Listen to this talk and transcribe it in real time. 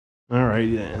All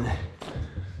right then.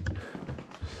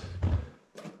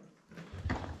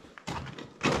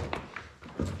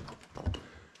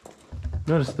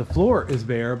 Notice the floor is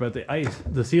bare, but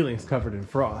the ceiling is covered in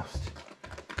frost.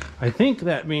 I think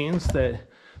that means that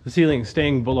the ceiling is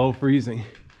staying below freezing,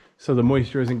 so the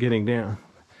moisture isn't getting down.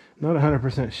 Not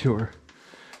 100% sure.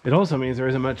 It also means there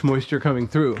isn't much moisture coming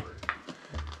through,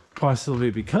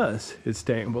 possibly because it's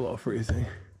staying below freezing.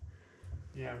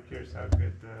 Yeah, I'm curious how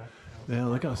good the... Yeah,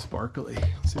 look how sparkly.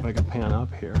 Let's see if I can pan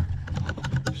up here.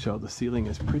 Show the ceiling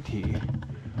is pretty.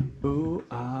 Ooh,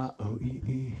 ah, oh,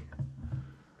 ee.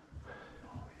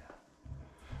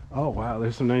 Oh wow,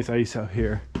 there's some nice ice out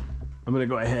here. I'm gonna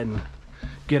go ahead and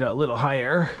get a little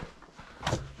higher.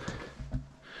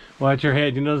 Watch your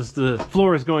head. You notice the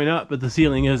floor is going up, but the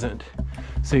ceiling isn't.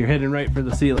 So you're heading right for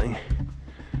the ceiling.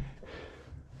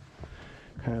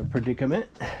 Kind of predicament.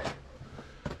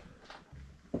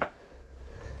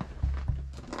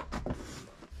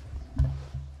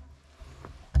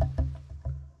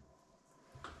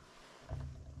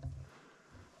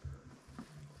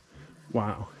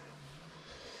 Wow.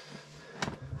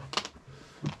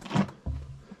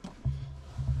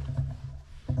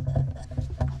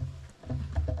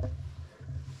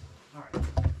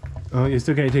 Oh, it's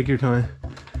okay, take your time.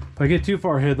 If I get too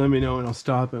far ahead, let me know and I'll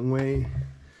stop and wait.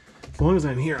 As long as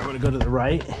I'm here, I'm gonna go to the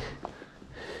right.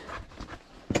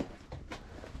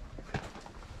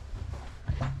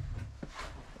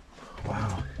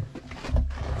 Wow.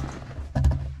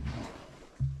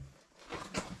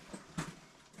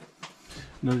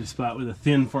 Another spot with a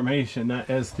thin formation, not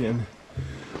as thin.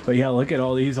 But yeah, look at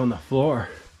all these on the floor.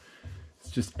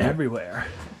 It's just everywhere.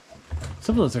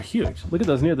 Some of those are huge. Look at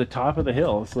those near the top of the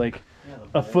hill. It's like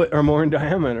a foot or more in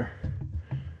diameter.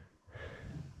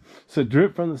 So it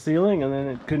dripped from the ceiling and then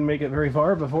it couldn't make it very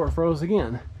far before it froze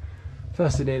again.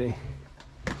 Fascinating.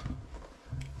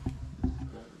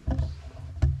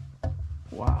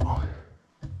 Wow.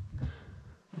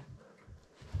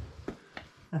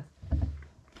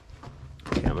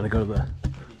 Okay, I'm gonna go to the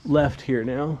left here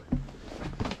now.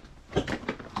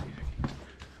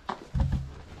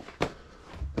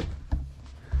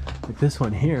 Like this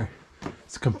one here,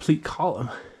 it's a complete column.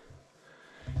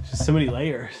 It's just so many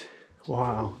layers.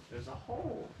 Wow. There's a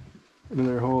hole.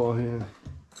 Another hole, yeah.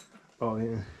 Oh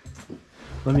yeah.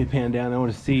 Let me pan down. I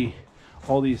want to see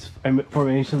all these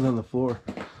formations on the floor.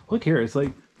 Look here, it's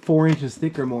like 4 inches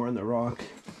thick or more on the rock.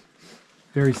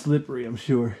 Very slippery, I'm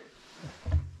sure.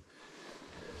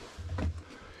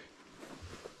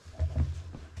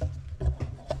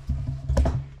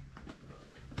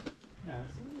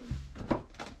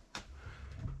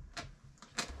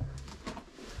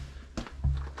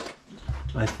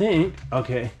 I think,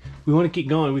 okay, we want to keep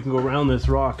going. We can go around this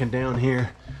rock and down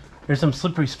here. There's some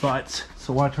slippery spots,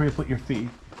 so watch where you put your feet.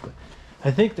 But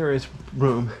I think there is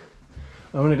room.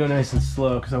 I'm going to go nice and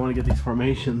slow because I want to get these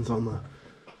formations on the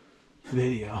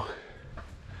video.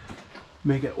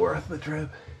 Make it worth the trip.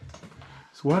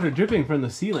 There's water dripping from the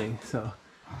ceiling, so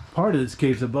part of this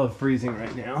cave's above freezing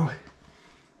right now.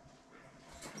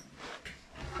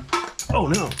 Oh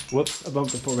no, whoops, I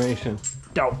bumped the formation.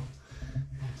 Dope.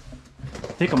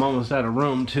 I think I'm almost out of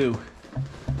room too.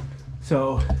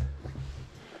 So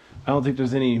I don't think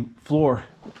there's any floor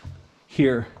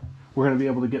here we're gonna be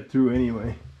able to get through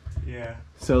anyway. Yeah.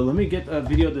 So let me get a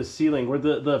video of the ceiling where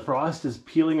the frost is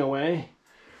peeling away.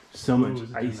 So much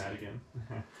ice. That again.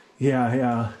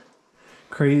 Yeah.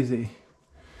 Crazy.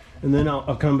 And then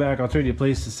I'll come back, I'll trade you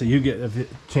places so you get a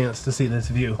chance to see this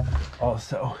view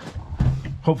also.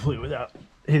 Hopefully without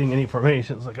hitting any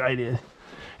formations like I did.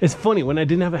 It's funny, when I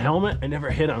didn't have a helmet, I never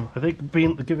hit them. I think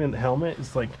giving the helmet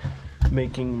is like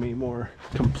making me more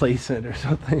complacent or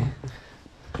something.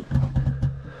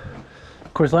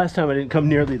 Of course, last time I didn't come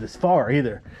nearly this far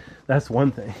either. That's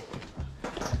one thing.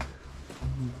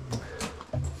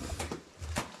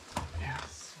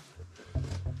 Yes.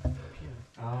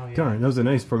 Oh, yeah. Darn, that was a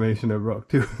nice formation I broke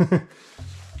too.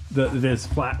 This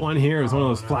flat one here is one of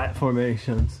those flat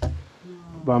formations.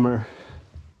 Bummer.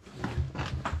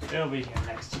 It'll be here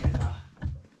next year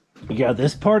though. Yeah,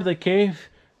 this part of the cave,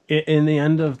 in the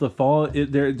end of the fall,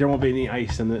 there won't be any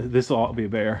ice, and this will all be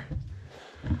bare.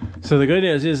 So the good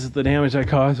news is the damage I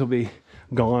caused will be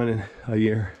gone in a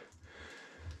year.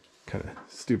 Kind of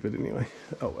stupid anyway.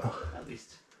 Oh well. At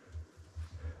least.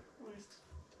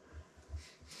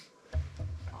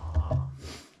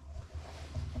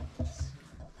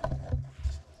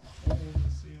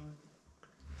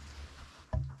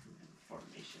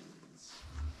 Formations.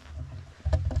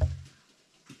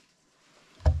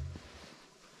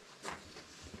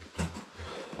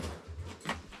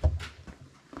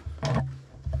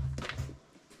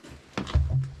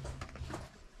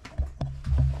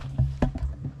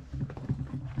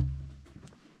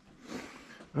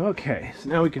 Okay, so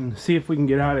now we can see if we can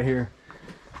get out of here.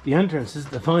 The entrance is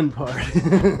the fun part.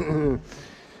 The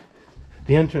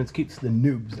entrance keeps the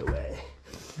noobs away.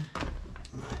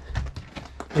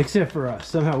 Except for us.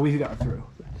 Somehow we got through.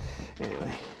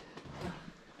 Anyway.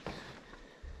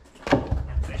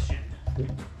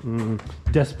 Ambition.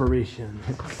 Desperation.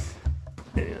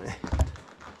 Anyway.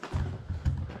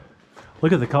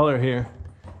 Look at the color here.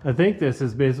 I think this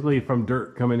is basically from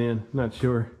dirt coming in. Not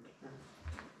sure.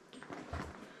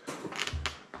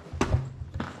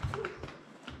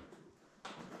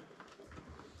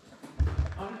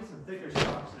 I'll need some thicker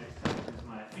socks next time because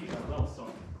my feet are a little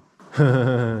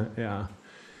sore. Yeah.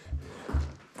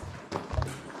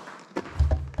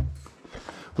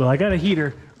 Well, I got a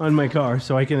heater on my car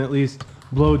so I can at least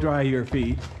blow dry your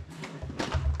feet.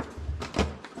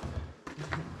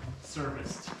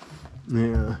 Serviced.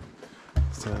 Yeah.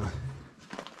 So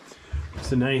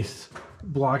it's a nice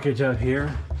blockage out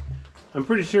here. I'm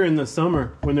pretty sure in the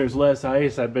summer when there's less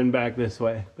ice, I've been back this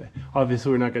way. But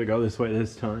obviously we're not going to go this way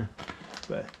this time.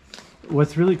 But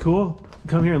what's really cool,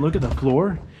 come here and look at the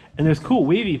floor, and there's cool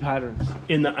wavy patterns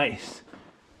in the ice.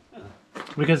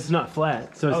 Because it's not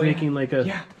flat, so it's making like a...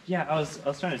 Yeah, I was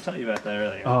trying to tell you about that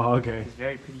earlier. Oh, okay. It's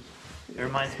very pretty. It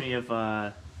reminds me of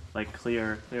like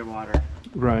clear water.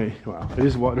 Right. Wow. It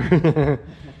is water.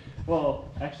 Well,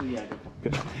 actually, yeah.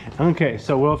 Good. Okay,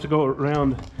 so we'll have to go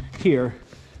around here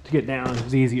to get down.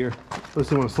 It's easier.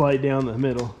 Unless you want to slide down the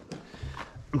middle.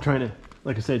 I'm trying to,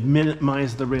 like I said,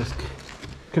 minimize the risk,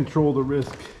 control the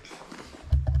risk.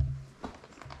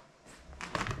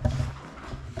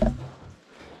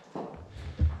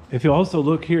 If you also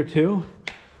look here too,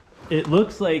 it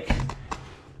looks like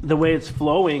the way it's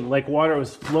flowing, like water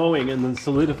was flowing and then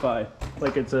solidified,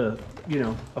 like it's a, you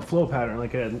know, a flow pattern,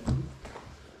 like a,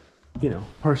 you know,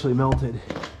 partially melted.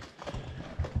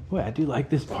 Boy, I do like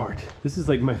this part. This is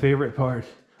like my favorite part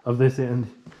of this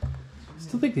end. I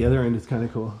still think the other end is kind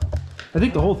of cool. I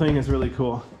think the whole thing is really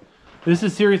cool. This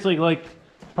is seriously like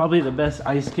probably the best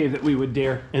ice cave that we would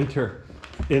dare enter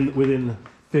in within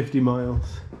 50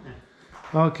 miles.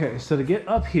 Okay, so to get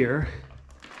up here,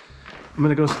 I'm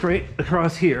gonna go straight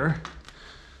across here.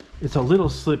 It's a little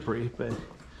slippery, but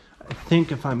I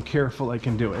think if I'm careful, I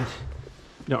can do it.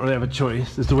 Don't really have a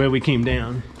choice. It's the way we came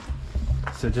down.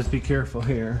 So just be careful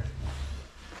here.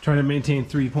 Try to maintain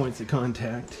 3 points of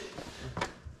contact.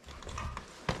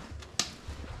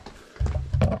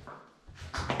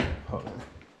 Hold on.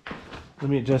 Let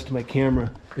me adjust my camera.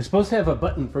 It's supposed to have a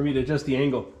button for me to adjust the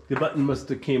angle. The button must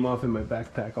have came off in my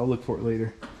backpack. I'll look for it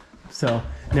later. So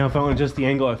now if I want to adjust the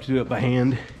angle, I have to do it by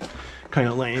hand. Kind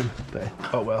of lame, but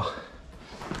oh well.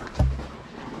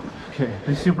 Okay,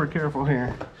 be super careful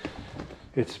here.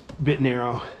 It's a bit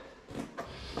narrow.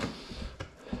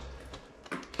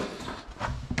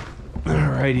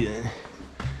 Alrighty then.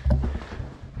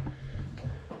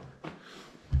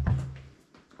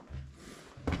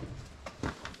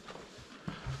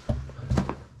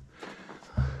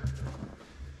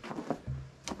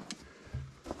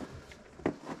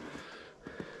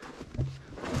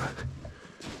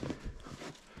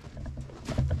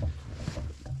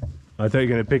 I thought you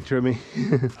were gonna picture me.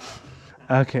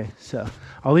 Okay, so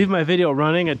I'll leave my video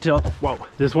running until, whoa,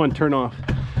 this one turn off.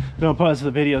 Then I'll pause the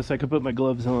video so I can put my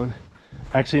gloves on.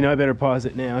 Actually, no, I better pause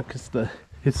it now because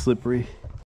it's slippery.